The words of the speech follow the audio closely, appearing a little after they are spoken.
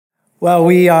Well,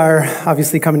 we are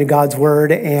obviously coming to God's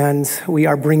Word, and we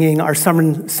are bringing our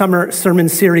summer sermon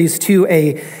series to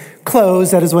a close.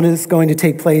 That is what is going to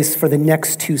take place for the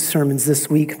next two sermons this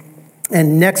week.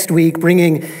 And next week,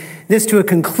 bringing this to a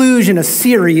conclusion, a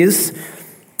series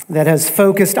that has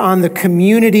focused on the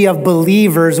community of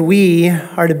believers we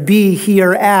are to be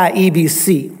here at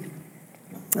EBC,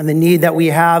 and the need that we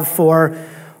have for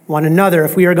one another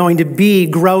if we are going to be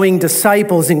growing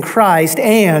disciples in Christ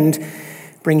and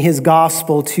bring his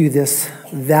gospel to this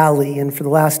valley. And for the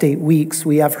last 8 weeks,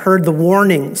 we have heard the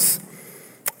warnings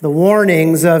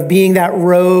of being that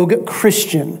rogue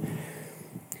Christian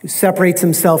who separates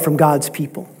himself from God's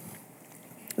people.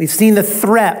 We've seen the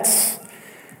threats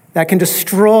that can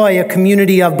destroy a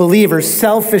community of believers: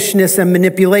 selfishness and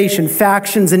manipulation,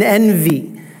 factions and envy.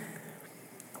 In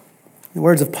the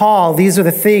words of Paul, these are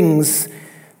the things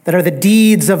that are the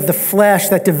deeds of the flesh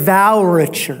that devour a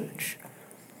church.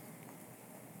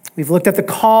 We've looked at the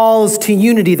calls to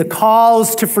unity, the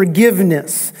calls to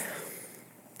forgiveness,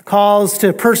 the calls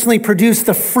to personally produce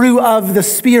the fruit of the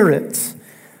Spirit,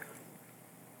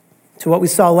 to what we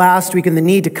saw last week in the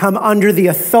need to come under the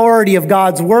authority of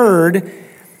God's Word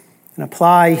and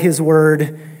apply his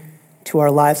Word to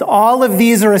our lives. All of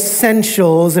these are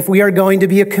essentials if we are going to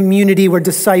be a community where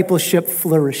discipleship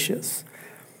flourishes.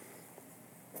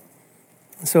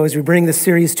 So as we bring this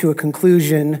series to a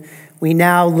conclusion, we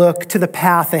now look to the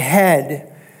path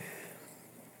ahead.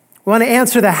 We want to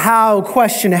answer the how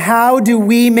question. How do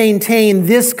we maintain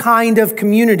this kind of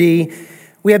community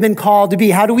we have been called to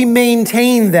be? How do we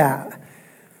maintain that?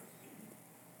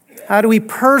 How do we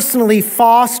personally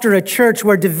foster a church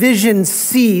where divisions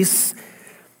cease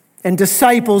and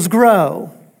disciples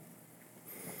grow?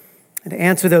 And to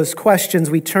answer those questions,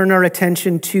 we turn our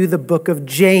attention to the book of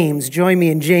James. Join me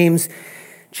in James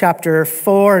chapter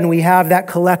 4, and we have that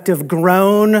collective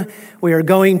groan. We are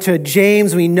going to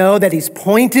James. We know that he's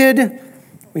pointed.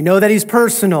 We know that he's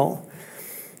personal.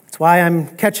 That's why I'm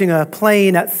catching a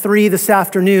plane at 3 this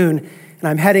afternoon, and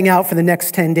I'm heading out for the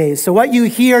next 10 days. So what you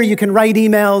hear, you can write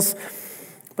emails,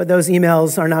 but those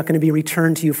emails are not going to be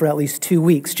returned to you for at least 2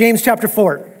 weeks. James chapter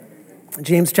 4.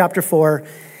 James chapter 4.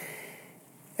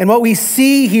 And what we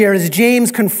see here is James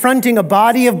confronting a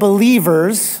body of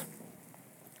believers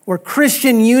where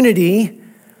Christian unity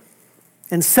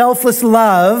and selfless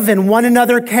love and one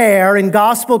another care and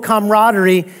gospel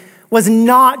camaraderie was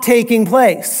not taking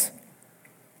place.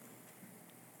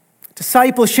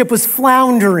 Discipleship was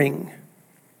floundering.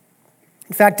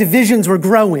 In fact, divisions were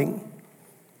growing.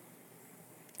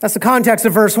 That's the context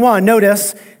of verse 1.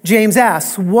 Notice, James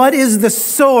asks, "What is the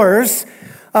source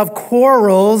of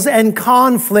quarrels and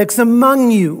conflicts among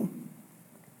you?"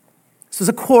 This is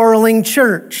a quarreling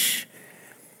church.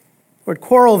 The word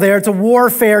quarrel there, it's a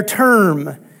warfare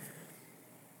term.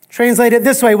 Translate it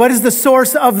this way: what is the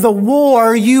source of the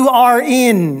war you are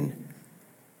in?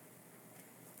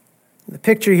 The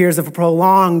picture here is of a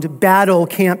prolonged battle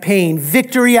campaign,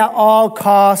 victory at all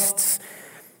costs,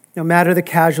 no matter the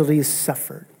casualties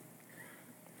suffered.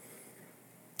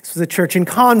 This was a church in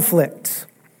conflict.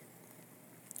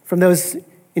 From those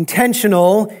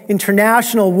intentional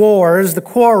international wars, the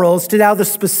quarrels, to now the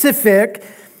specific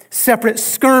separate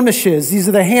skirmishes. These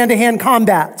are the hand-to-hand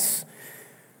combats,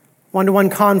 one-to-one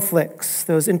conflicts,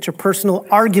 those interpersonal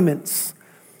arguments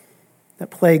that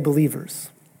plague believers.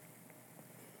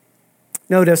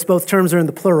 Notice both terms are in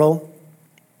the plural.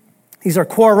 These are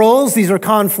quarrels, these are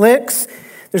conflicts.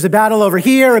 There's a battle over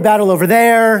here, a battle over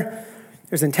there.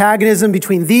 There's antagonism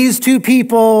between these two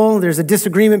people. There's a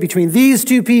disagreement between these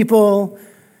two people.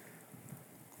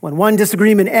 When one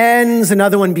disagreement ends,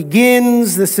 another one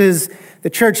begins. This is the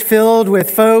church filled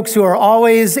with folks who are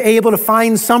always able to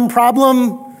find some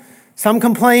problem, some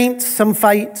complaint, some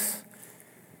fight.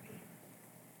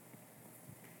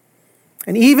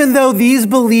 And even though these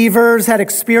believers had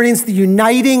experienced the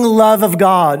uniting love of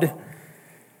God,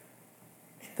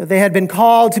 that they had been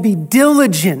called to be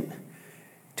diligent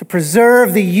to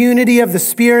preserve the unity of the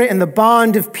Spirit and the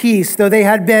bond of peace, though they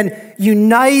had been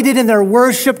united in their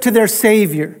worship to their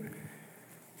Savior,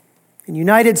 and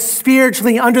united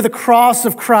spiritually under the cross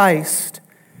of Christ,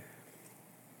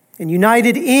 and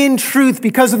united in truth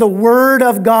because of the Word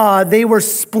of God, they were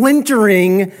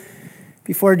splintering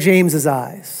before James's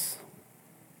eyes.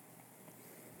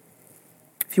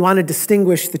 If you want to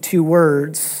distinguish the two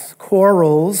words,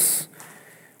 quarrels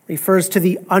refers to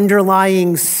the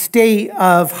underlying state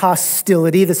of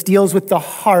hostility. This deals with the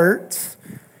heart,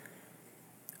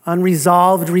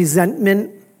 unresolved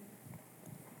resentment,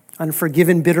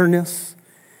 unforgiven bitterness.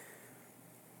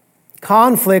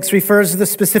 Conflicts refers to the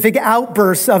specific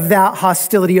outbursts of that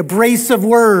hostility, abrasive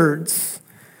words,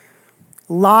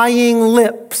 lying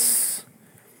lips,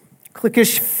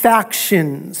 cliquish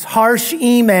factions, harsh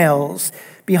emails,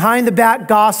 behind the back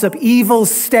gossip, evil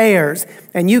stares,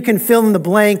 and you can fill in the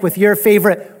blank with your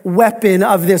favorite weapon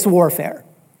of this warfare.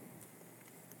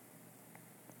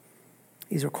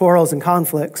 These are quarrels and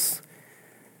conflicts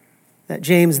that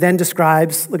James then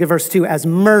describes, look at verse 2, as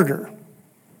murder.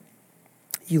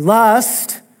 You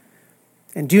lust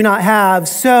and do not have,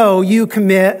 so you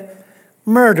commit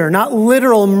murder. Not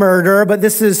literal murder, but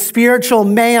this is spiritual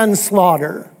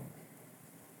manslaughter.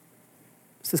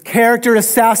 This is character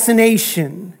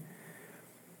assassination.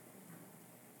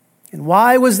 And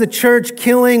why was the church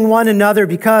killing one another?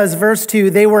 Because, verse 2,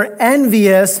 they were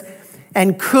envious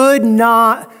and could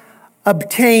not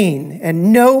obtain.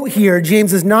 And note here,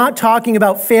 James is not talking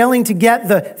about failing to get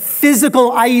the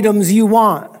physical items you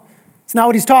want. It's not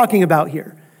what he's talking about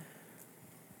here.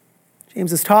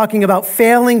 James is talking about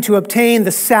failing to obtain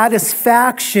the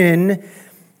satisfaction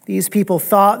these people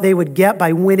thought they would get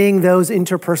by winning those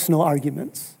interpersonal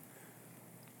arguments.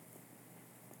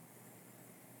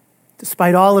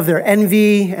 Despite all of their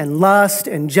envy and lust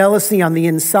and jealousy on the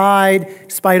inside,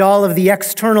 despite all of the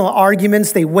external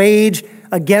arguments they wage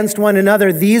against one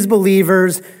another, these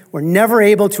believers were never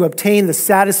able to obtain the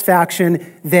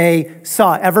satisfaction they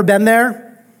sought. Ever been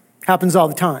there? Happens all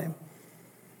the time.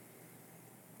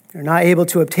 They're not able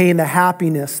to obtain the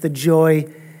happiness, the joy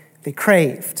they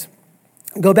craved.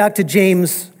 Go back to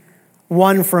James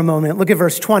 1 for a moment. Look at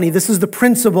verse 20. This is the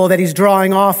principle that he's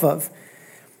drawing off of.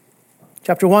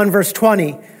 Chapter 1, verse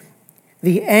 20.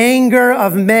 The anger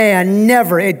of man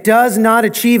it does not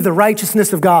achieve the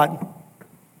righteousness of God.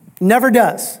 Never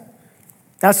does.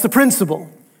 That's the principle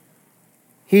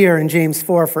here in James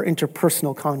 4 for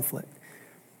interpersonal conflict.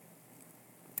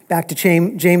 Back to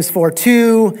James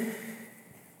 4:2.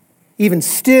 Even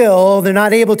still, they're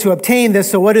not able to obtain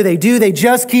this, so what do? They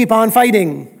just keep on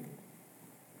fighting.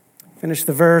 Finish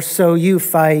the verse, so you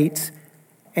fight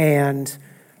and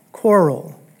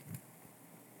quarrel.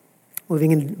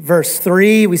 Moving in verse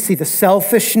 3, we see the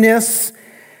selfishness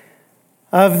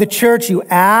of the church. You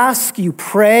ask, you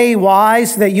pray, why?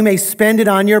 So that you may spend it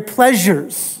on your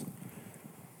pleasures.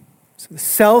 So the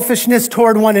selfishness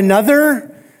toward one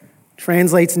another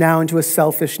translates now into a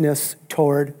selfishness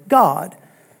toward God.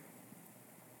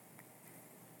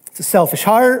 It's a selfish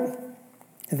heart,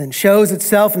 and then shows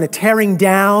itself in the tearing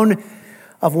down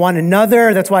of one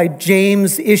another. That's why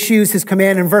James issues his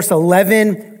command in verse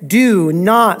 11, do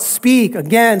not speak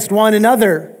against one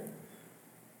another.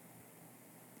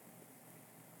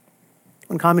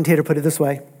 One commentator put it this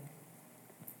way: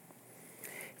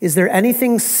 is there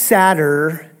anything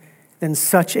sadder than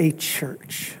such a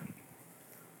church?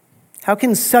 How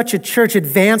can such a church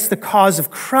advance the cause of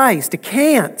Christ? It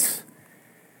can't.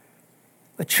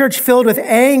 A church filled with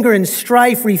anger and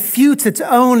strife refutes its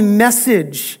own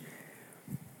message.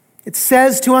 It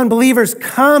says to unbelievers,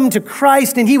 come to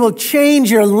Christ and he will change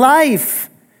your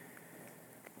life.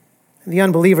 And the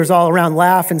unbelievers all around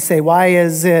laugh and say, why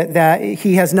is it that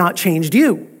he has not changed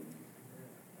you?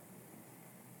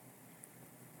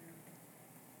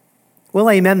 We'll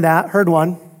amen that. Heard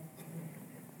one.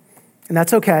 And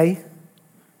that's okay.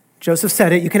 Joseph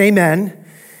said it. You can amen.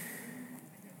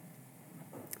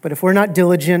 But if we're not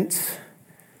diligent,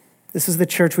 this is the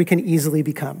church we can easily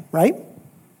become, right?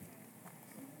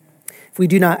 If we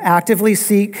do not actively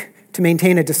seek to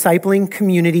maintain a discipling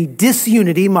community,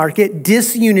 disunity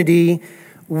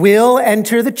will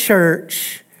enter the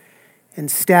church and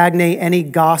stagnate any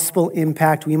gospel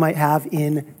impact we might have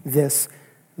in this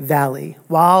valley.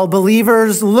 While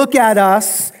believers look at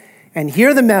us and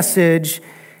hear the message,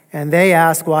 and they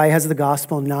ask, why has the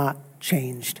gospel not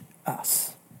changed us?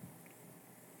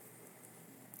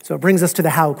 So it brings us to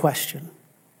the how question.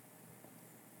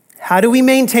 How do we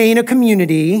maintain a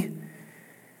community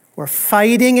where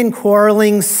fighting and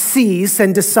quarreling cease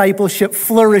and discipleship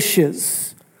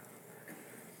flourishes?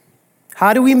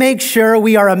 How do we make sure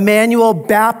we are Emmanuel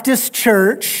Baptist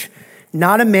Church,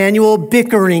 not Emmanuel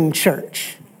Bickering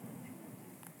Church?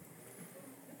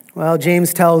 Well,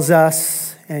 James tells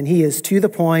us, and he is to the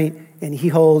point, and he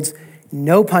holds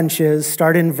no punches.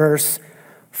 Start in verse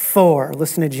 4.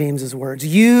 Listen to James's words.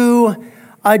 You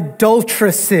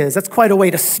adulteresses. That's quite a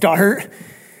way to start.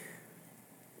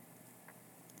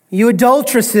 You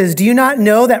adulteresses, do you not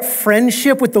know that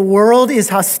friendship with the world is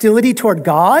hostility toward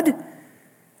God?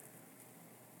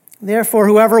 Therefore,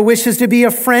 whoever wishes to be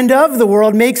a friend of the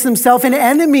world makes himself an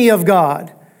enemy of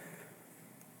God.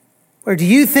 Or do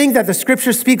you think that the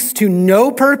scripture speaks to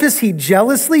no purpose? He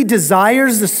jealously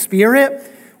desires the Spirit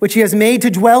which he has made to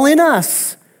dwell in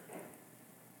us.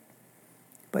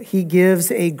 But he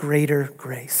gives a greater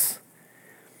grace.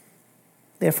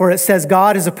 Therefore, it says,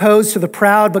 God is opposed to the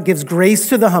proud, but gives grace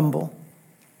to the humble.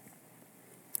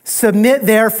 Submit,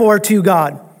 therefore, to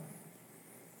God.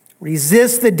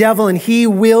 Resist the devil, and he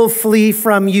will flee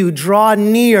from you. Draw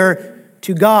near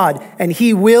to God, and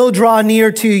he will draw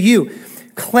near to you.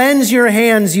 Cleanse your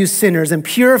hands, you sinners, and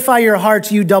purify your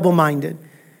hearts, you double-minded.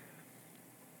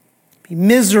 Be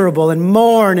miserable and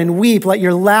mourn and weep. Let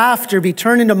your laughter be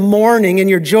turned into mourning and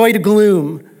your joy to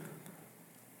gloom.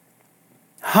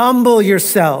 Humble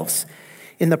yourselves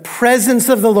in the presence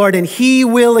of the Lord, and he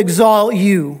will exalt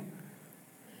you.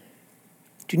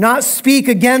 Do not speak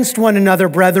against one another,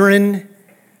 brethren.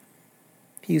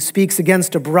 He who speaks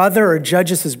against a brother or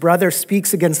judges his brother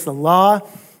speaks against the law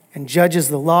and judges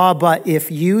the law. But if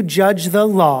you judge the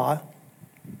law,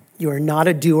 you are not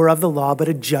a doer of the law, but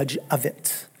a judge of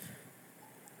it.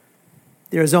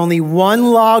 There is only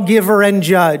one lawgiver and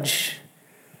judge,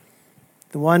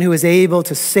 the one who is able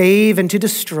to save and to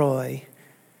destroy.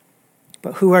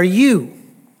 But who are you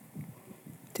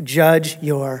to judge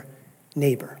your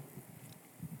neighbor?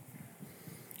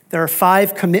 There are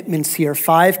 5 commitments here,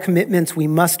 5 commitments we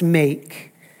must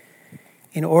make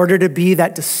in order to be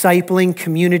that discipling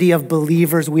community of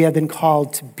believers we have been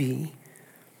called to be.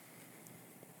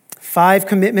 5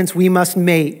 commitments we must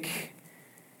make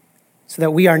so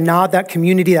that we are not that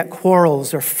community that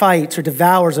quarrels or fights or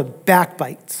devours or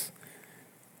backbites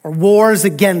or wars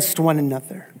against one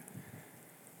another.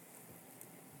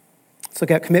 Let's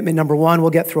look at commitment number 1.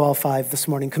 We'll get through all 5 this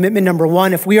morning. Commitment number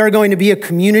 1, if we are going to be a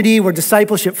community where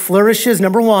discipleship flourishes,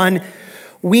 number 1,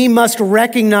 we must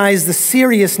recognize the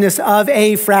seriousness of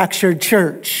a fractured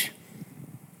church.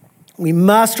 We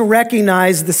must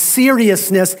recognize the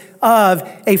seriousness of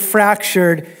a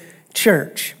fractured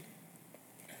church.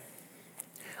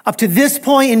 Up to this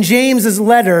point in James's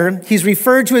letter, he's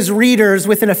referred to his readers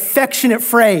with an affectionate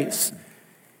phrase.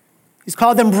 He's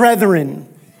called them brethren.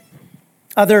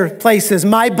 Other places,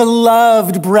 my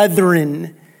beloved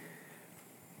brethren.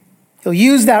 He'll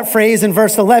use that phrase in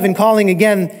verse 11, calling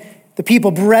again the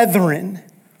people brethren.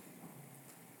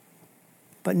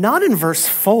 But not in verse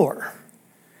 4.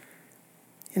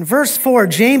 In verse 4,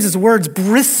 James's words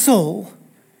bristle.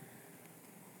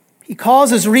 He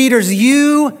calls his readers,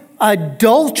 you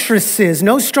adulteresses.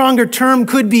 No stronger term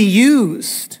could be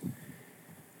used.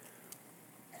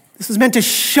 This is meant to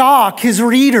shock his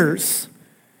readers.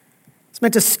 It's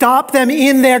meant to stop them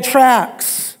in their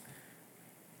tracks.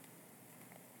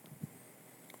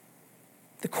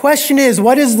 The question is,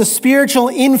 what is the spiritual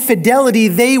infidelity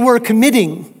they were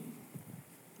committing?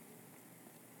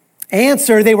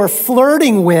 Answer, they were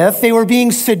flirting with, they were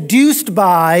being seduced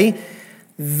by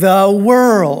the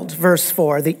world. Verse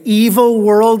 4, the evil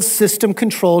world system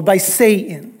controlled by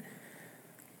Satan.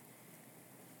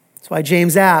 That's why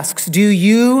James asks, do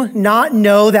you not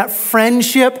know that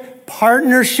friendship,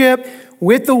 partnership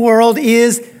with the world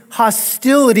is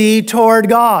hostility toward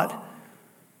God?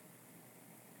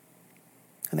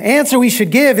 And the answer we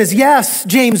should give is yes,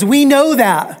 James, we know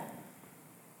that.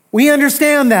 We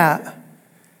understand that.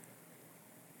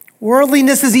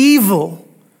 Worldliness is evil.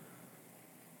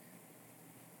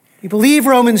 We believe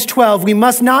Romans 12, we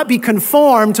must not be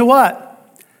conformed to what?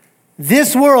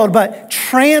 This world, but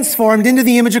transformed into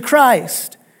the image of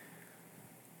Christ.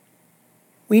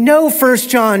 We know 1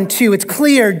 John 2, it's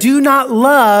clear, do not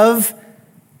love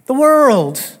the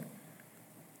world.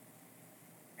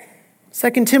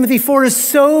 2 Timothy 4 is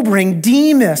sobering.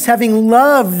 Demas, having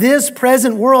loved this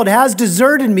present world, has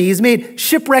deserted me. He's made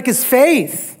shipwreck his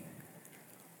faith.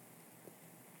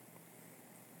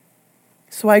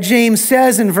 That's why James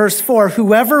says in verse 4,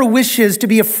 whoever wishes to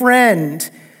be a friend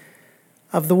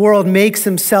of the world makes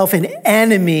himself an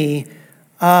enemy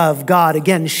of God.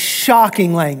 Again,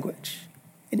 shocking language.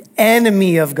 An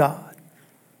enemy of God.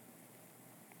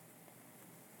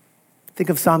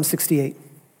 Think of Psalm 68.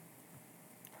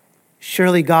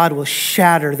 Surely God will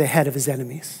shatter the head of his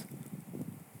enemies.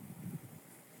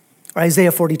 Or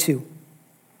Isaiah 42.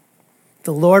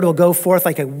 The Lord will go forth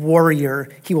like a warrior.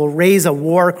 He will raise a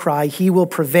war cry. He will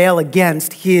prevail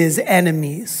against his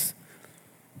enemies.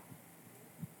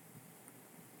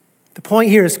 The point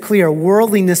here is clear.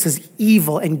 Worldliness is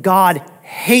evil and God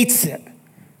hates it.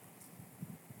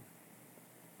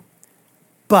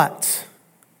 But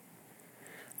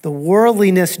the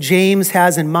worldliness James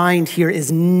has in mind here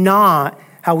is not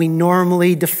how we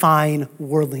normally define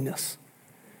worldliness.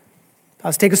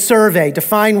 Let's take a survey,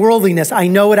 define worldliness. I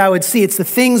know what I would see. It's the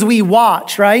things we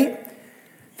watch, right?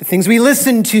 The things we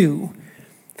listen to,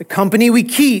 the company we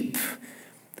keep,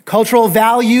 the cultural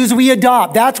values we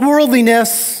adopt. That's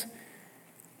worldliness.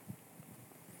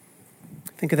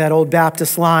 Think of that old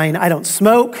Baptist line, I don't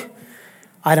smoke,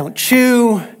 I don't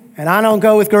chew, and I don't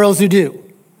go with girls who do.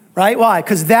 Right? Why?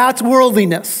 Because that's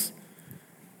worldliness.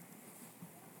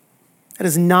 That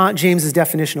is not James's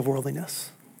definition of worldliness.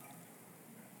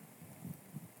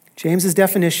 James's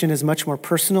definition is much more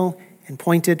personal and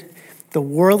pointed. The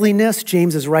worldliness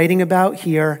James is writing about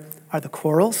here are the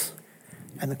quarrels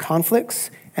and the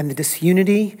conflicts and the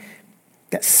disunity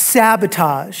that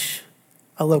sabotage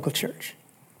a local church.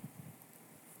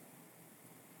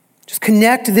 Just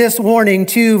connect this warning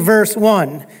to verse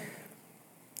 1.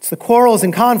 It's the quarrels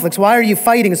and conflicts. Why are you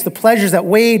fighting? It's the pleasures that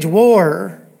wage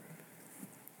war.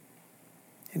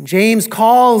 And James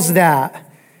calls that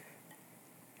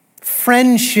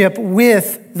friendship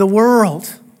with the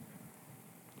world.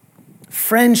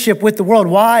 Friendship with the world.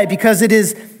 Why? Because it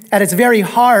is at its very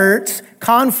heart,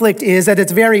 conflict is at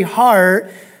its very heart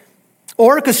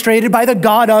orchestrated by the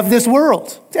God of this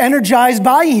world. It's energized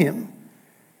by him.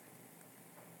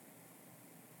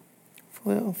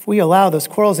 If we allow those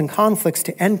quarrels and conflicts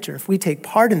to enter, if we take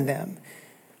part in them,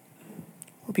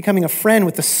 we're becoming a friend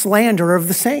with the slanderer of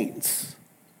the saints.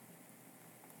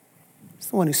 It's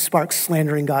the one who sparks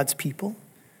slandering God's people.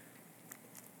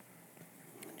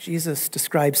 Jesus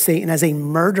describes Satan as a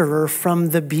murderer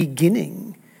from the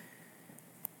beginning.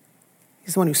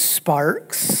 He's the one who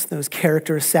sparks those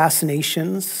character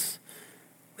assassinations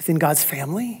within God's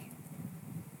family.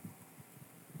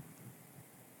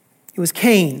 It was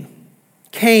Cain,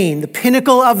 the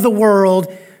pinnacle of the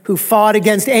world, who fought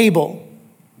against Abel.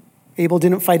 Abel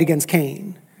didn't fight against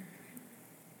Cain.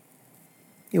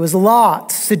 It was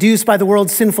Lot, seduced by the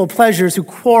world's sinful pleasures, who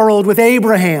quarreled with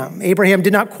Abraham. Abraham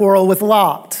did not quarrel with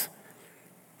Lot.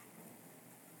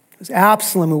 It was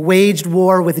Absalom who waged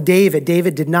war with David.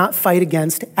 David did not fight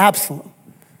against Absalom.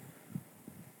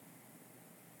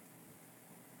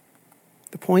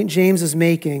 The point James is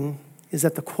making is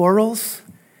that the quarrels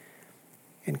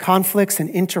and conflicts and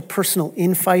interpersonal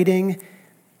infighting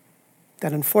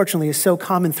that unfortunately is so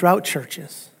common throughout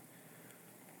churches,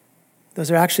 those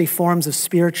are actually forms of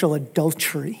spiritual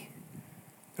adultery.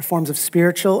 They're forms of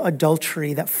spiritual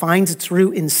adultery that finds its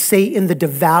root in Satan, the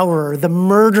devourer, the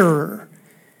murderer.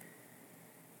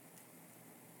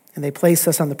 And they place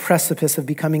us on the precipice of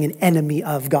becoming an enemy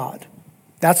of God.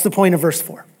 That's the point of verse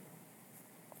 4.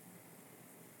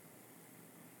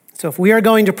 So if we are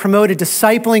going to promote a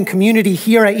discipling community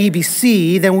here at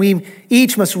EBC, then we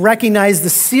each must recognize the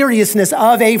seriousness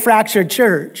of a fractured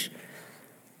church.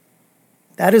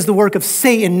 That is the work of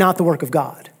Satan, not the work of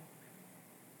God.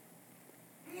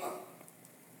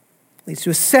 Leads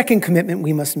to a second commitment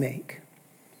we must make.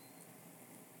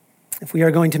 If we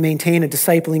are going to maintain a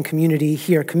discipling community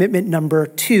here, commitment number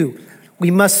 2,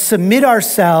 we must submit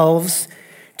ourselves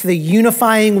to the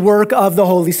unifying work of the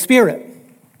Holy Spirit.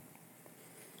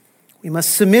 We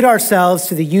must submit ourselves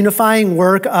to the unifying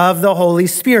work of the Holy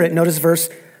Spirit. Notice verse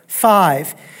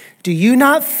 5. Do you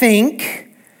not think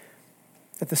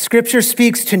that the scripture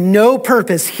speaks to no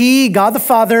purpose? He, God the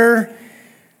Father,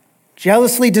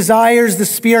 jealously desires the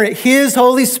Spirit, his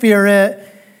Holy Spirit,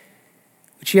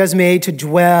 which he has made to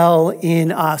dwell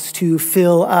in us, to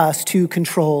fill us, to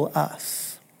control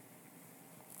us.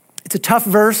 It's a tough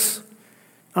verse,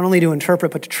 not only to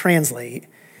interpret, but to translate.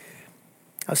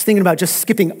 I was thinking about just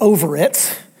skipping over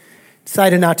it,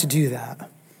 decided not to do that.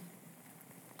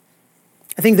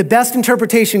 I think the best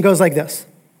interpretation goes like this.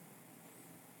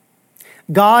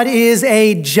 God is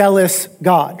a jealous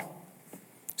God.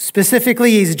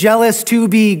 Specifically, he's jealous to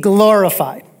be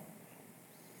glorified.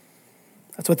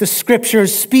 That's what the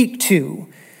scriptures speak to.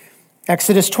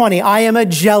 Exodus 20, I am a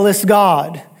jealous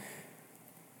God.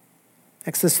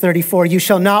 Exodus 34, you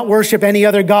shall not worship any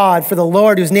other God, for the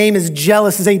Lord, whose name is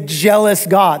jealous, is a jealous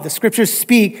God. The scriptures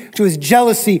speak to his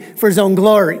jealousy for his own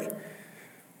glory.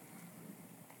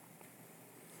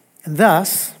 And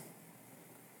thus,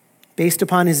 based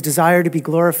upon his desire to be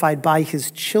glorified by his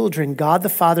children, God the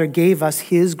Father gave us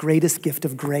his greatest gift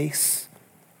of grace.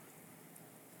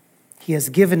 He has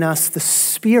given us the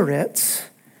Spirit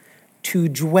to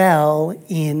dwell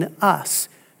in us,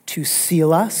 to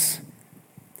seal us,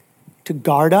 to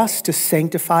guard us, to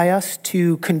sanctify us,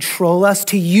 to control us,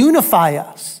 to unify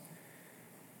us.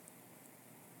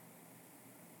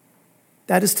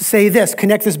 That is to say this,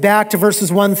 connect this back to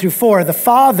verses 1 through 4. The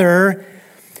Father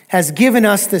has given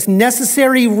us this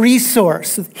necessary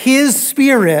resource, his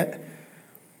Spirit,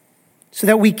 so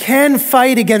that we can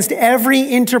fight against every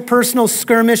interpersonal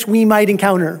skirmish we might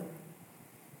encounter.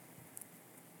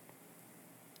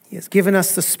 He has given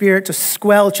us the Spirit to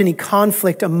squelch any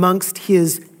conflict amongst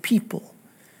his people.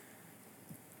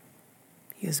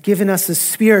 He has given us the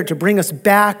Spirit to bring us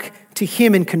back to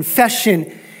him in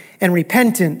confession and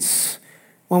repentance,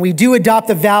 when we do adopt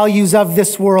the values of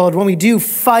this world, when we do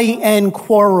fight and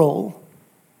quarrel.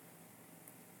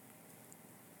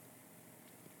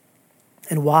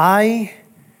 And why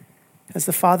has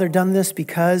the Father done this?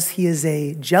 Because he is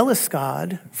a jealous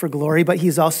God for glory, but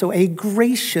he's also a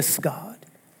gracious God.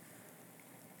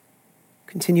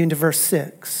 Continuing to verse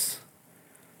 6.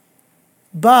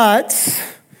 But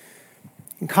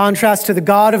in contrast to the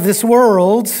God of this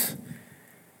world,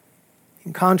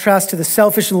 in contrast to the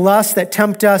selfish lusts that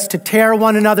tempt us to tear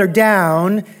one another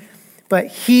down, but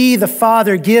he, the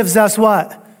Father, gives us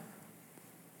what?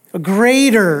 A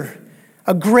greater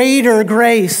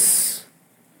grace.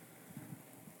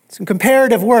 It's a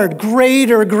comparative word,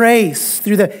 greater grace,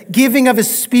 through the giving of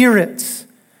his Spirit.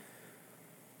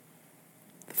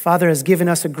 The Father has given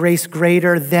us a grace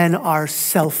greater than our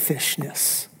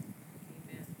selfishness.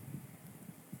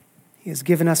 He has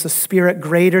given us a Spirit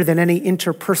greater than any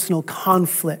interpersonal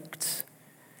conflict.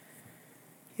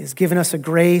 He has given us a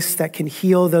grace that can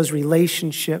heal those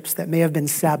relationships that may have been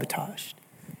sabotaged.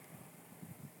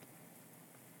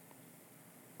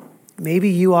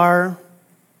 Maybe you are,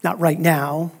 not right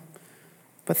now,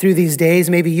 but through these days,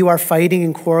 maybe you are fighting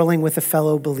and quarreling with a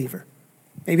fellow believer.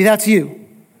 Maybe that's you.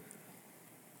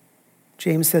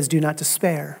 James says, do not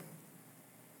despair.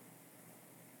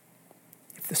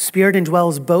 If the Spirit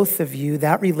indwells both of you,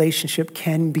 that relationship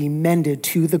can be mended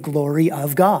to the glory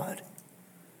of God.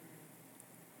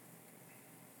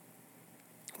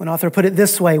 One author put it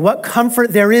this way: what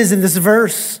comfort there is in this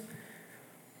verse.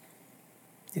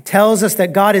 It tells us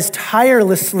that God is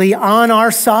tirelessly on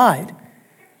our side.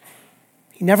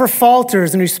 He never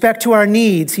falters in respect to our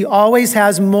needs. He always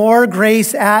has more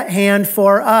grace at hand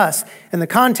for us. In the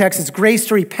context, it's grace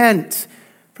to repent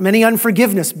from any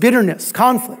unforgiveness, bitterness,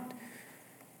 conflict.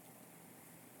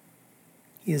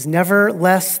 He is never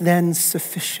less than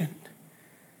sufficient.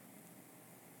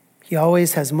 He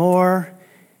always has more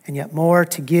and yet more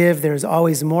to give. There is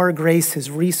always more grace.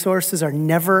 His resources are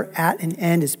never at an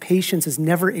end. His patience is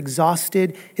never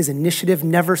exhausted. His initiative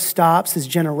never stops. His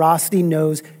generosity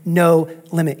knows no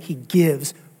limit. He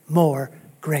gives more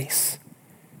grace.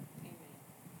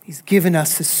 He's given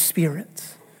us his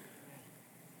Spirit.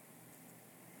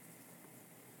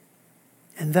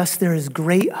 And thus there is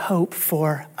great hope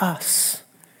for us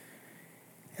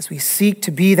as we seek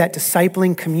to be that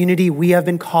discipling community we have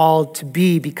been called to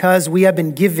be, because we have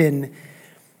been given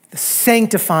the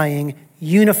sanctifying,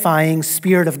 unifying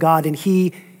Spirit of God, and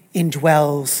he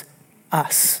indwells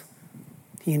us.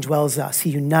 He indwells us. He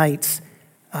unites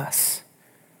us.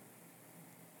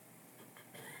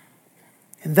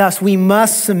 And thus we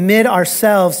must submit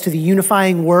ourselves to the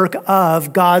unifying work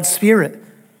of God's Spirit.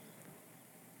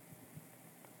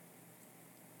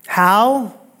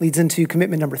 How? Leads into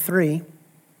commitment number 3.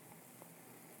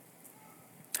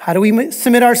 How do we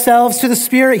submit ourselves to the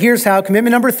Spirit? Here's how.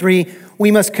 Commitment number 3, we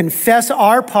must confess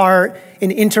our part in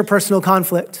interpersonal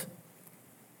conflict.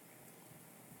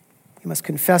 We must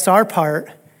confess our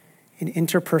part in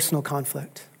interpersonal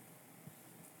conflict.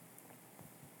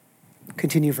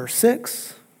 Continue verse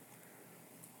 6.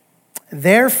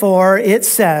 Therefore, it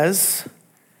says,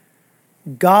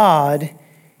 God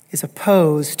is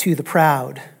opposed to the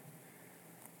proud,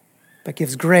 but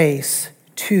gives grace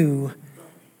to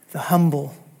the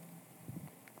humble.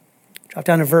 Drop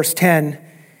down to verse 10,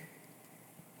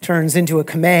 turns into a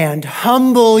command.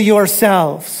 Humble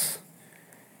yourselves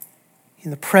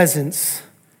in the presence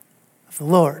of the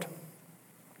Lord.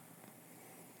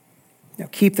 Now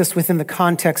keep this within the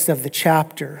context of the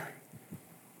chapter.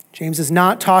 James is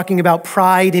not talking about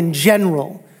pride in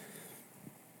general.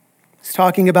 He's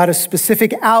talking about a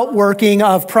specific outworking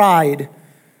of pride.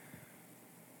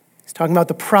 He's talking about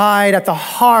the pride at the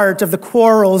heart of the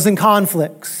quarrels and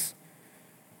conflicts.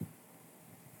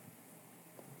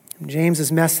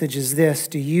 James's message is this: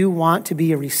 do you want to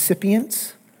be a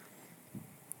recipient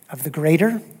of the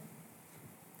greater,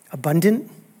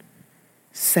 abundant,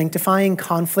 sanctifying,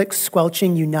 conflict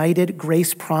squelching, united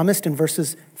grace promised in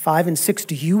verses 5 and 6?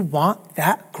 Do you want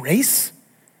that grace?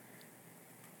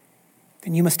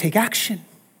 Then you must take action.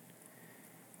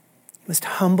 You must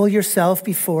humble yourself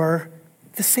before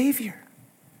the Savior.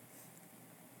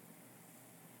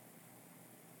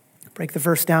 Break the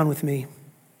verse down with me.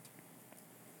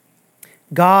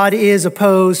 God is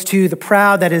opposed to the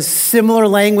proud. That is similar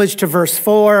language to verse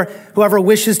 4. Whoever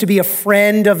wishes to be a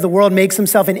friend of the world makes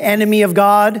himself an enemy of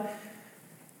God.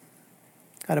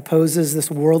 God opposes this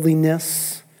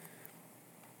worldliness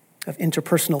of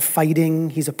interpersonal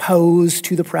fighting. He's opposed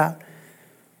to the proud.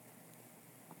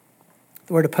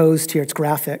 The word opposed here, it's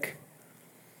graphic.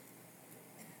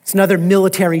 It's another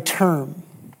military term.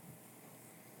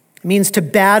 It means to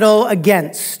battle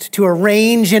against, to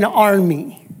arrange an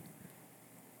army.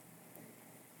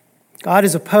 God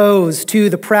is opposed to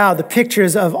the proud, the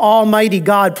pictures of Almighty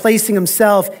God placing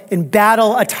himself in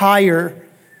battle attire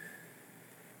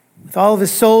with all of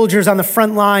his soldiers on the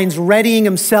front lines, readying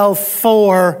himself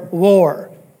for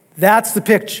war. That's the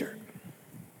picture.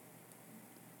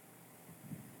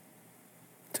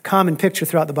 It's a common picture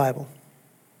throughout the Bible.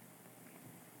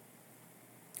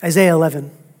 Isaiah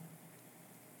 11.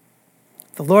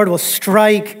 The Lord will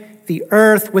strike the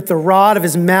earth with the rod of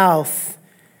his mouth,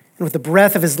 and with the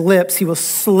breath of his lips, he will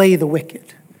slay the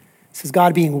wicked. This is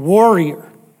God being warrior.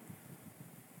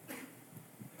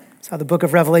 That's how the book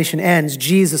of Revelation ends.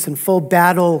 Jesus in full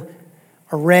battle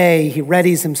array, he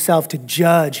readies himself to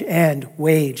judge and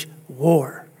wage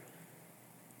war.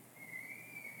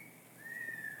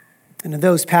 And in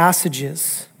those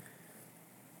passages,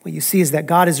 what you see is that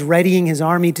God is readying his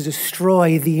army to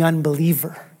destroy the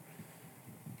unbeliever.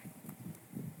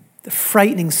 The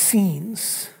frightening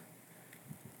scenes.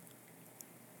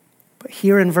 But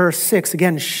here in verse 6,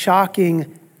 again,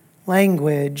 shocking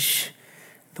language.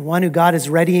 The one who God is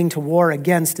readying to war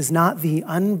against is not the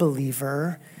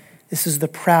unbeliever. This is the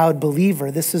proud believer.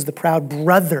 This is the proud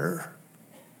brother.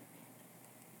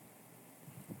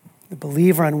 The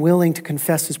believer unwilling to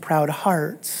confess his proud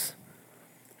hearts.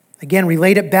 Again,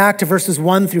 relate it back to verses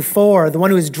 1 through 4. The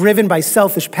one who is driven by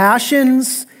selfish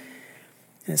passions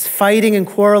and is fighting and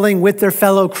quarreling with their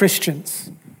fellow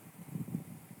Christians.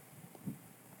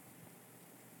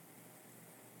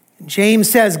 James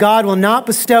says God will not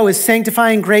bestow his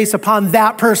sanctifying grace upon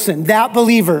that person, that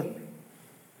believer.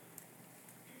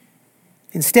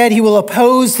 Instead, he will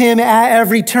oppose him at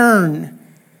every turn.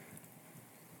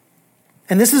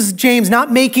 And this is James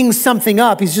not making something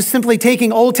up. He's just simply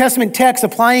taking Old Testament texts,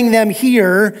 applying them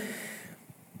here.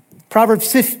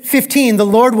 Proverbs 15, the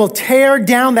Lord will tear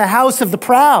down the house of the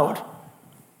proud.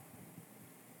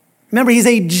 Remember, he's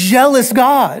a jealous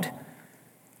God.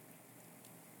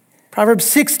 Proverbs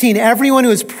 16, everyone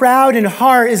who is proud in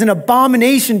heart is an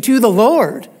abomination to the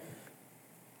Lord.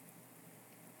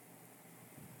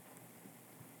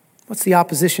 What's the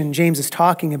opposition James is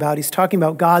talking about? He's talking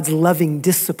about God's loving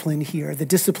discipline here, the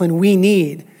discipline we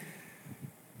need.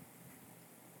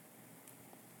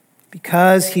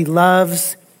 Because he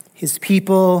loves his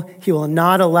people, he will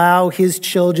not allow his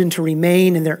children to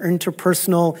remain in their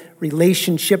interpersonal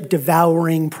relationship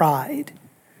devouring pride.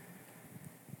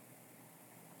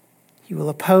 He will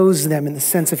oppose them in the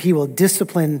sense of he will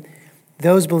discipline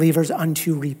those believers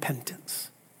unto repentance.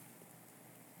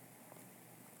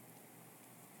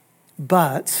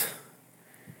 But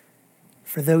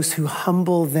for those who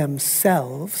humble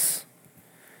themselves,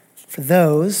 for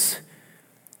those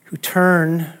who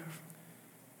turn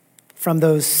from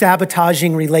those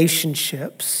sabotaging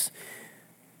relationships,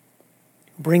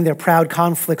 bring their proud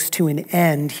conflicts to an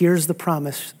end, here's the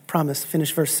promise,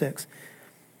 finish verse 6.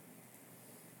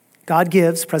 God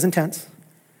gives, present tense,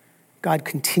 God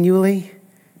continually,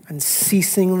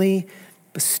 unceasingly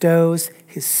bestows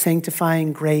his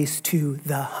sanctifying grace to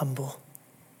the humble.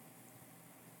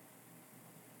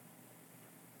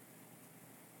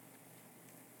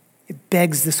 It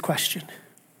begs this question.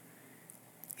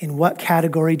 In what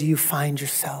category do you find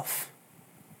yourself?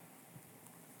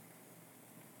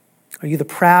 Are you the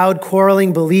proud,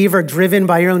 quarreling believer driven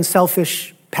by your own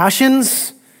selfish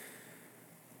passions?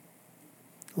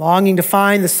 Longing to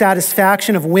find the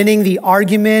satisfaction of winning the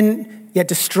argument, yet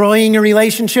destroying your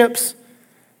relationships?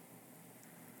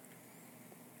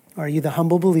 Or are you the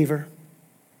humble believer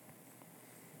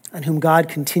on whom God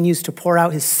continues to pour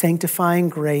out his sanctifying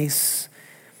grace,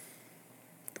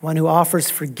 the one who offers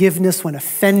forgiveness when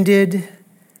offended,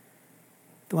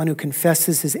 the one who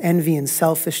confesses his envy and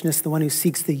selfishness, the one who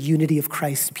seeks the unity of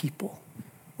Christ's people?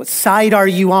 What side are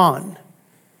you on?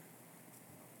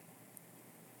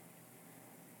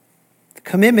 The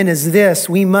commitment is this: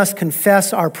 we must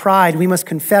confess our pride. We must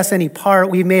confess any part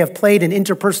we may have played in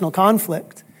interpersonal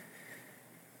conflict.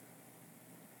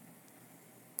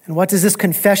 And what does this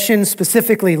confession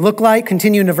specifically look like?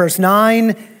 Continue into verse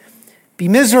 9. Be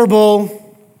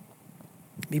miserable,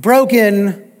 be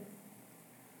broken,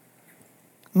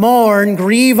 mourn,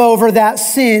 grieve over that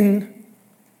sin.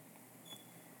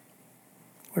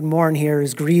 The word mourn here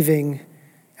is grieving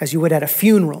as you would at a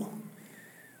funeral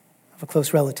of a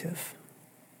close relative.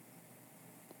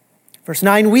 Verse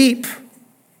 9, weep,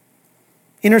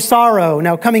 inner sorrow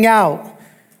now coming out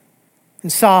in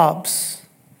sobs.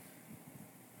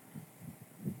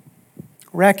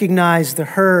 Recognize the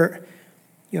hurt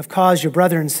you have caused your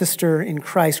brother and sister in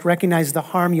Christ. Recognize the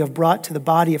harm you have brought to the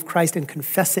body of Christ and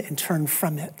confess it and turn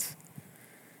from it.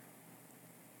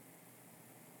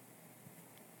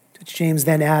 James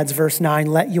then adds, verse 9,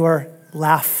 let your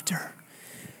laughter,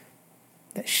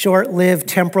 that short-lived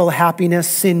temporal happiness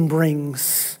sin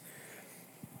brings,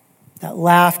 that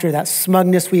laughter, that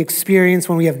smugness we experience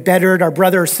when we have bettered our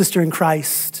brother or sister in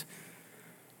Christ,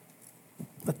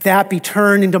 let that be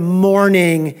turned into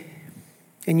mourning,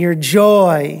 and your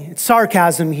joy, it's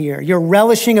sarcasm here, your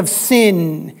relishing of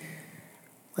sin,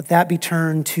 let that be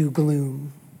turned to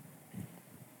gloom.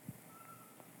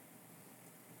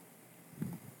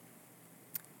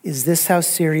 Is this how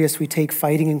serious we take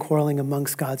fighting and quarreling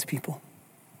amongst God's people?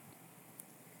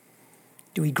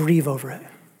 Do we grieve over it?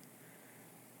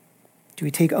 Do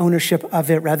we take ownership of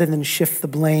it rather than shift the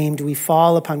blame? Do we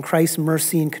fall upon Christ's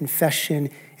mercy and confession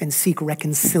and seek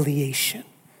reconciliation?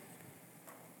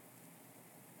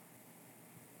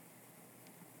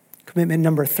 Commitment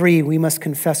number 3, we must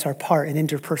confess our part in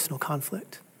interpersonal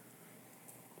conflict.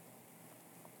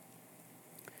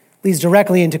 Leads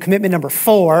directly into commitment number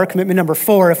 4. Commitment number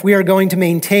 4, if we are going to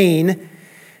maintain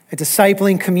a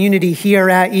discipling community here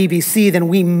at EBC, then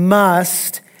we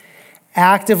must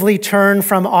actively turn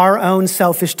from our own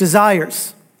selfish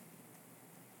desires.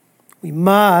 We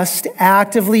must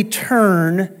actively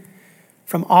turn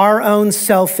from our own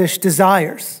selfish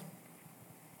desires.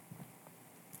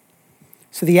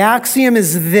 So the axiom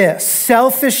is this: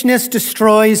 selfishness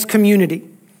destroys community.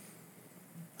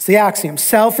 It's the axiom.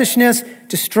 Selfishness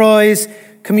destroys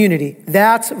community.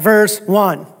 That's verse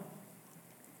 1.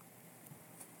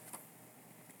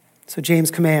 So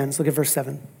James commands, look at verse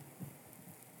 7.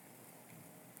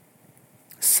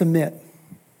 Submit.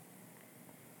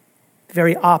 The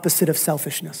very opposite of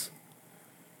selfishness.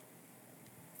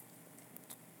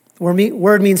 The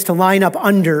word means to line up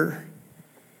under.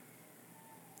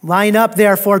 Line up,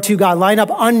 therefore, to God. Line up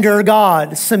under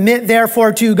God. Submit,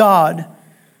 therefore, to God.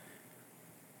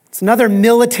 It's another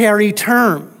military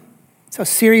term. It's how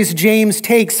serious James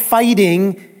takes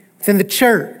fighting within the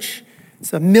church.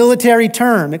 It's a military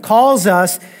term. It calls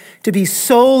us to be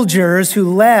soldiers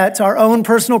who let our own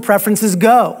personal preferences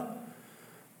go.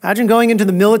 Imagine going into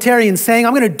the military and saying,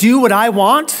 I'm going to do what I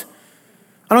want.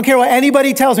 I don't care what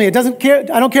anybody tells me. I don't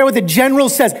care what the general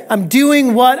says. I'm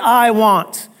doing what I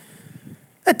want.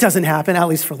 That doesn't happen, at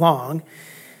least for long.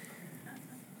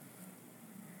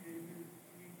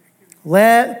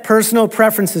 Let personal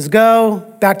preferences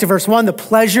go. Back to verse 1, the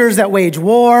pleasures that wage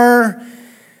war.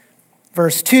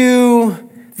 Verse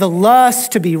 2, the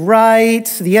lust to be right,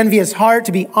 the envious heart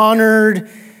to be honored.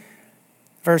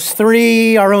 Verse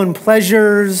 3, our own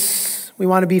pleasures, we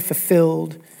want to be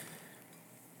fulfilled.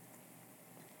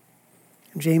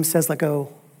 And James says, let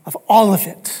go of all of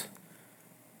it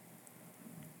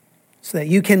so that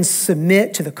you can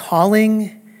submit to the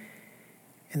calling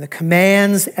and the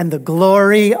commands and the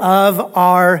glory of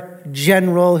our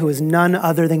general, who is none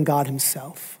other than God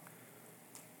himself.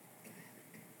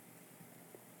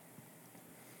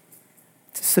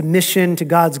 It's a submission to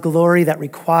God's glory that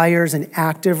requires an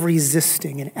active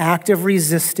resisting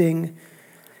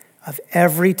of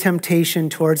every temptation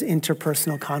towards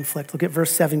interpersonal conflict. Look at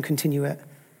verse 7, continue it.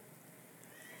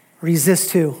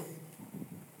 Resist who?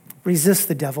 Resist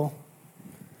the devil.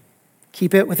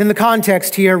 Keep it within the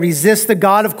context here. Resist the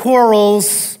God of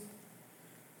quarrels.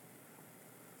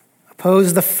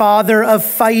 Oppose the father of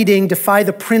fighting. Defy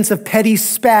the prince of petty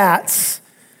spats.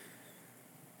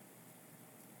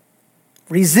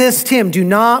 Resist him. Do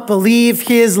not believe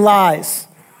his lies.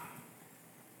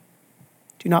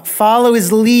 Do not follow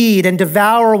his lead and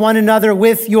devour one another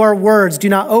with your words. Do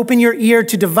not open your ear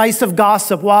to divisive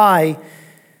gossip. Why?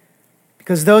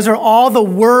 Because those are all the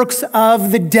works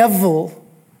of the devil.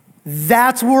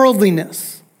 That's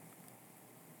worldliness.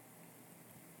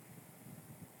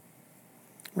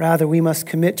 Rather, we must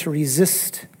commit to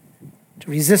resisting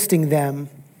them.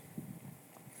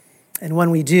 And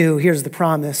when we do, here's the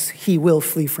promise: he will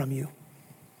flee from you.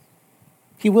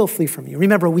 He will flee from you.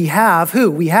 Remember, we have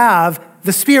who? We have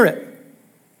the Spirit.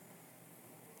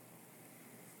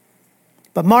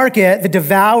 But mark it, the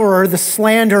devourer, the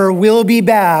slanderer will be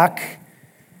back,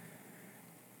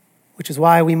 which is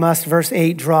why we must, verse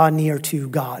 8, draw near to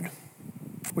God.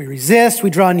 We resist, we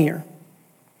draw near.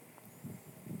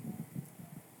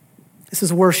 This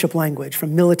is worship language,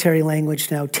 from military language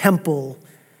to now temple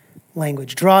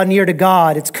language. Draw near to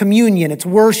God. It's communion, it's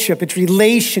worship, it's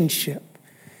relationship.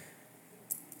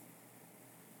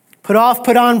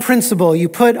 Put on principle. You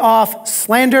put off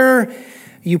slander,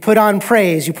 you put on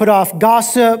praise, you put off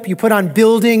gossip, you put on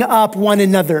building up one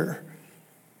another.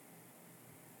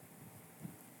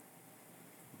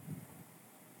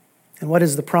 And what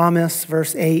is the promise?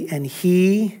 Verse 8, and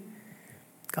he,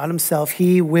 God himself,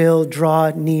 he will draw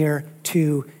near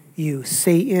to you.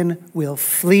 Satan will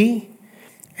flee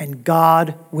and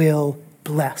God will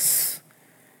bless.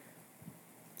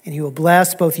 And he will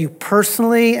bless both you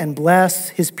personally and bless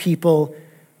his people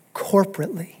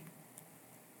corporately.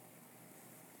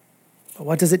 But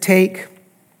what does it take? It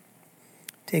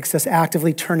takes us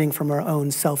actively turning from our own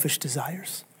selfish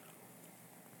desires.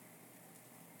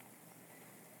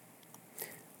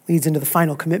 Leads into the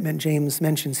final commitment James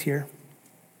mentions here.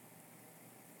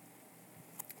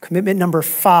 Commitment number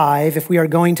 5, if we are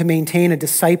going to maintain a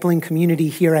discipling community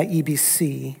here at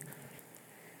EBC,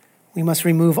 we must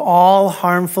remove all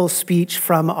harmful speech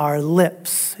from our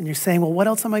lips. And you're saying, well, what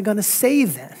else am I going to say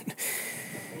then?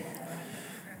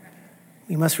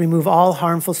 We must remove all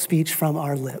harmful speech from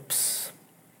our lips.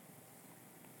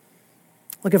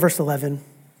 Look at verse 11.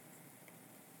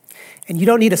 And you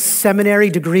don't need a seminary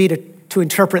degree to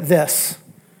interpret this.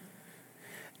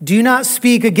 Do not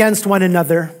speak against one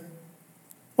another.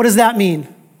 What does that mean?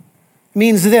 It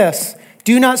means this: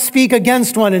 do not speak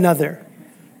against one another.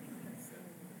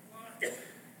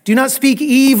 Do not speak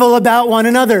evil about one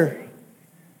another.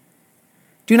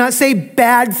 Do not say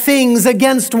bad things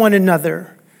against one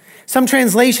another. Some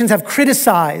translations have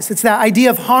criticized. It's that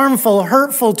idea of harmful,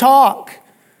 hurtful talk.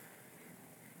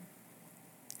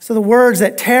 So the words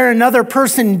that tear another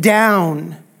person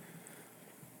down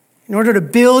in order to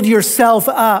build yourself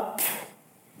up.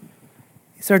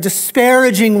 These are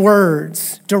disparaging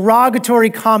words, derogatory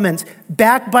comments,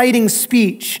 backbiting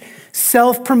speech,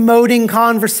 self-promoting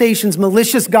conversations,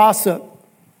 malicious gossip.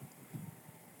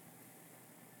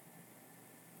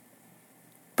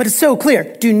 But it's so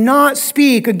clear. Do not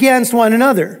speak against one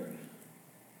another.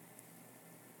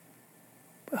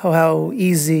 Oh, how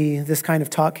easy this kind of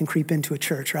talk can creep into a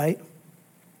church, right?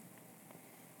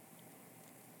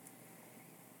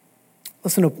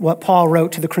 Listen to what Paul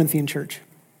wrote to the Corinthian church.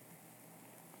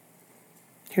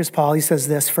 Here's Paul. He says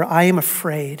this: "For I am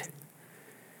afraid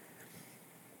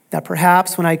that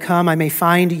perhaps when I come, I may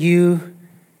find you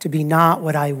to be not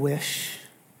what I wish.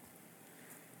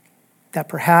 That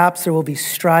perhaps there will be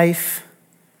strife,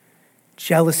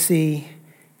 jealousy,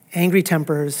 angry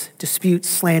tempers, disputes,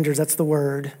 slanders," that's the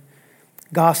word,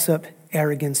 "gossip,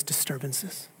 arrogance,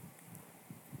 disturbances."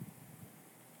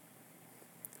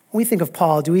 When we think of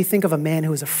Paul, do we think of a man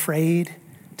who was afraid?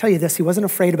 I'll tell you this, he wasn't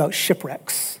afraid about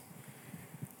shipwrecks.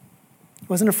 He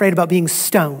wasn't afraid about being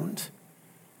stoned.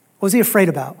 What was he afraid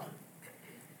about?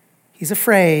 He's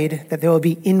afraid that there will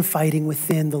be infighting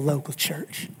within the local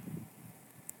church.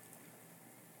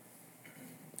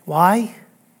 Why?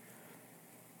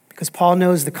 Because Paul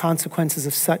knows the consequences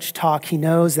of such talk. He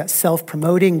knows that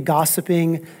self-promoting,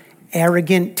 gossiping,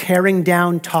 arrogant, tearing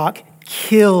down talk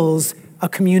kills a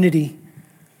community.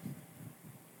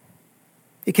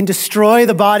 It can destroy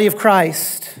the body of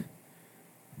Christ.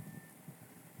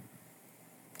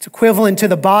 It's equivalent to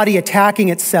the body attacking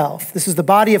itself. This is the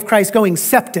body of Christ going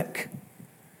septic.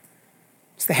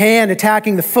 It's the hand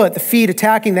attacking the foot, the feet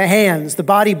attacking the hands, the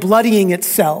body bloodying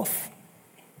itself.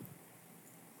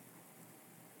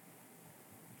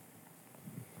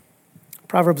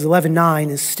 Proverbs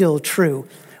 11:9 is still true.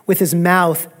 With his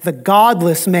mouth, the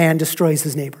godless man destroys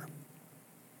his neighbor.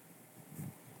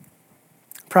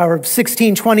 Proverbs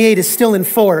 16:28 is still in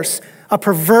force. A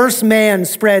perverse man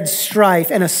spreads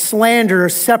strife, and a slanderer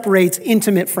separates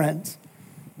intimate friends.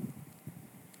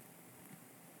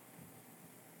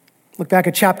 Look back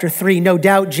at chapter 3. No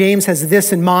doubt James has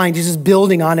this in mind. He's just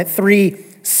building on it.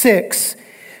 3:6.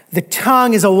 The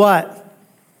tongue is a what?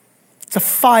 It's a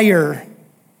fire.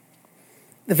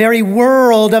 The very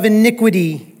world of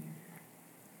iniquity.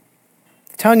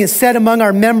 The tongue is set among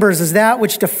our members as that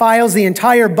which defiles the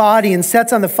entire body and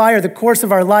sets on the fire the course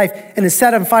of our life, and is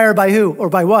set on fire by who? Or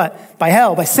by what? By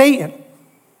hell, by Satan,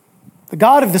 the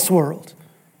god of this world.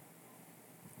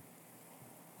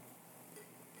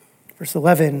 Verse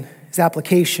 11 is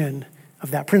application of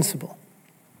that principle.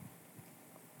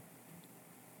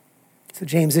 So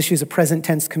James issues a present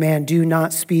tense command: do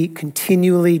not speak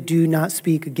continually, do not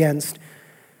speak against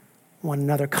one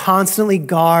another. Constantly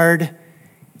guard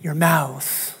your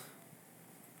mouths.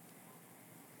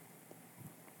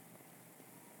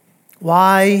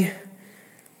 Why?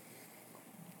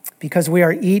 Because we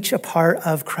are each a part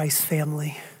of Christ's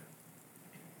family.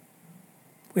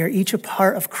 We are each a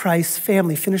part of Christ's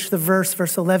family. Finish the verse,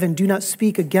 verse 11. Do not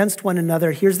speak against one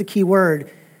another. Here's the key word: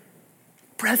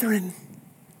 brethren.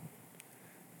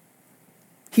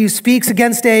 He who speaks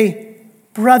against a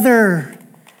brother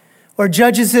or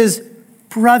judges his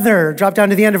brother. Drop down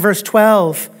to the end of verse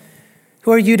 12.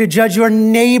 Who are you to judge your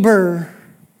neighbor?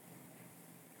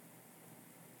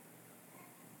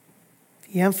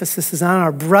 The emphasis is on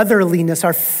our brotherliness,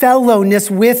 our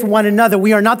fellowness with one another.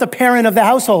 We are not the parent of the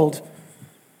household.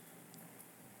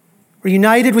 We're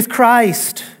united with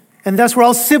Christ, and thus we're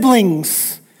all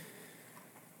siblings.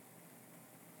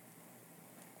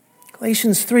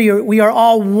 Galatians 3, we are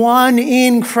all one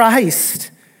in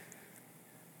Christ.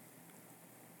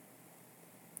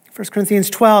 1 Corinthians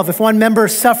 12, if one member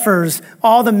suffers,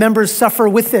 all the members suffer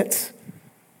with it.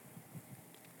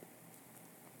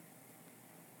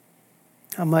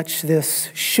 How much this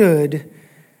should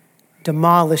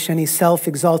demolish any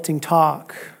self-exalting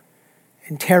talk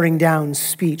and tearing down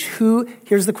speech.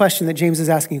 Here's the question that James is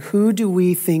asking. Who do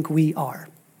we think we are?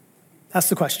 That's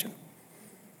the question.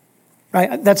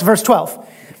 Right? That's verse 12.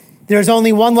 There's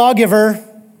only one lawgiver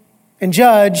and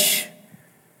judge,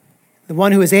 the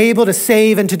one who is able to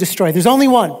save and to destroy. There's only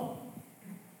one.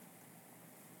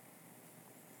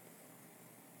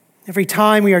 Every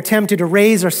time we are tempted to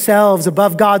raise ourselves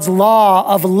above God's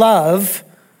law of love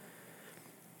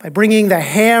by bringing the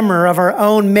hammer of our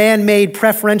own man-made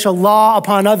preferential law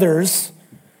upon others,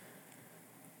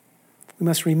 we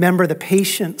must remember the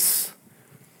patience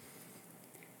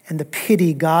and the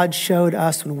pity God showed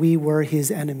us when we were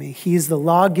his enemy. He is the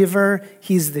lawgiver,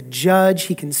 he's the judge,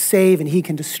 he can save and he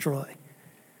can destroy.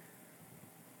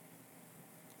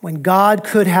 When God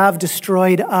could have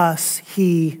destroyed us,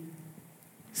 he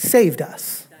saved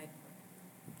us.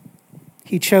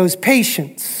 He chose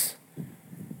patience.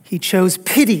 He chose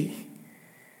pity.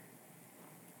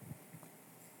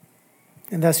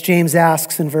 And thus James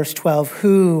asks in verse 12,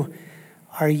 who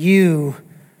are you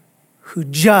who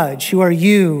judge? Who are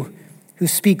you who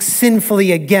speak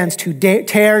sinfully against, who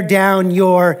tear down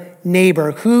your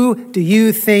neighbor? Who do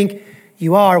you think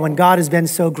you are when God has been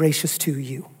so gracious to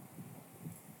you?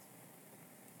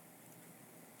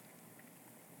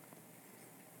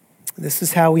 This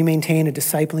is how we maintain a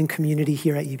discipling community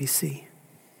here at UBC.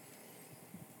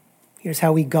 Here's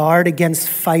how we guard against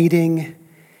fighting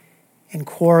and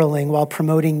quarreling while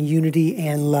promoting unity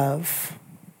and love.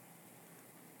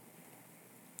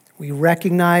 We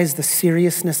recognize the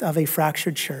seriousness of a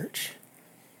fractured church.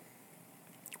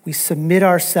 We submit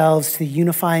ourselves to the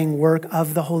unifying work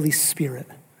of the Holy Spirit.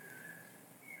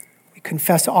 We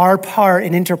confess our part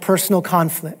in interpersonal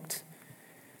conflict.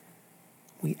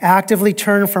 We actively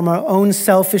turn from our own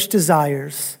selfish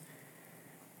desires,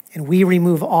 and we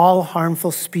remove all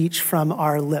harmful speech from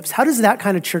our lips. How does that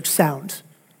kind of church sound? Is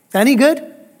that any good?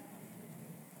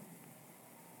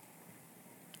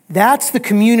 That's the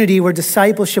community where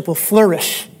discipleship will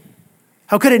flourish.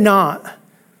 How could it not?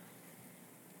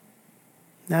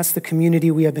 That's the community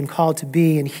we have been called to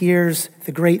be, and here's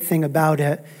the great thing about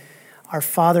it. Our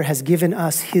Father has given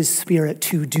us his Spirit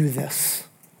to do this.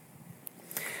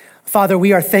 Father,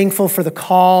 we are thankful for the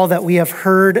call that we have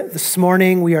heard this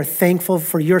morning. We are thankful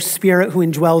for your Spirit who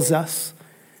indwells us.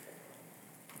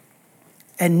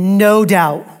 And no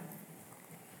doubt,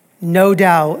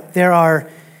 there are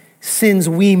sins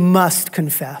we must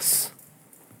confess.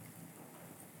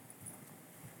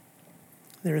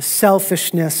 There is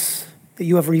selfishness that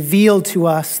you have revealed to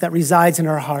us that resides in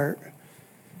our heart.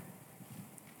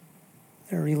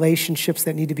 There are relationships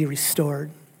that need to be restored.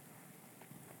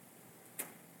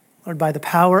 Lord, by the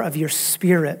power of your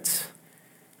Spirit,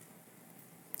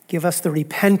 give us the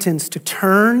repentance to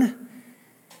turn,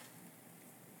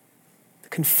 the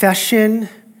confession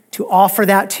to offer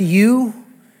that to you,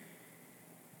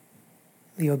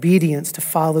 the obedience to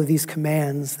follow these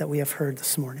commands that we have heard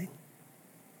this morning.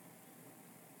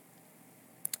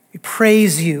 We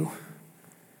praise you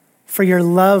for your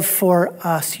love for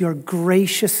us, your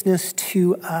graciousness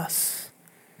to us.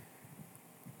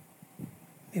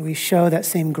 May we show that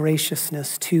same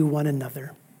graciousness to one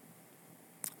another.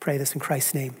 Pray this in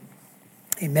Christ's name.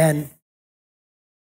 Amen.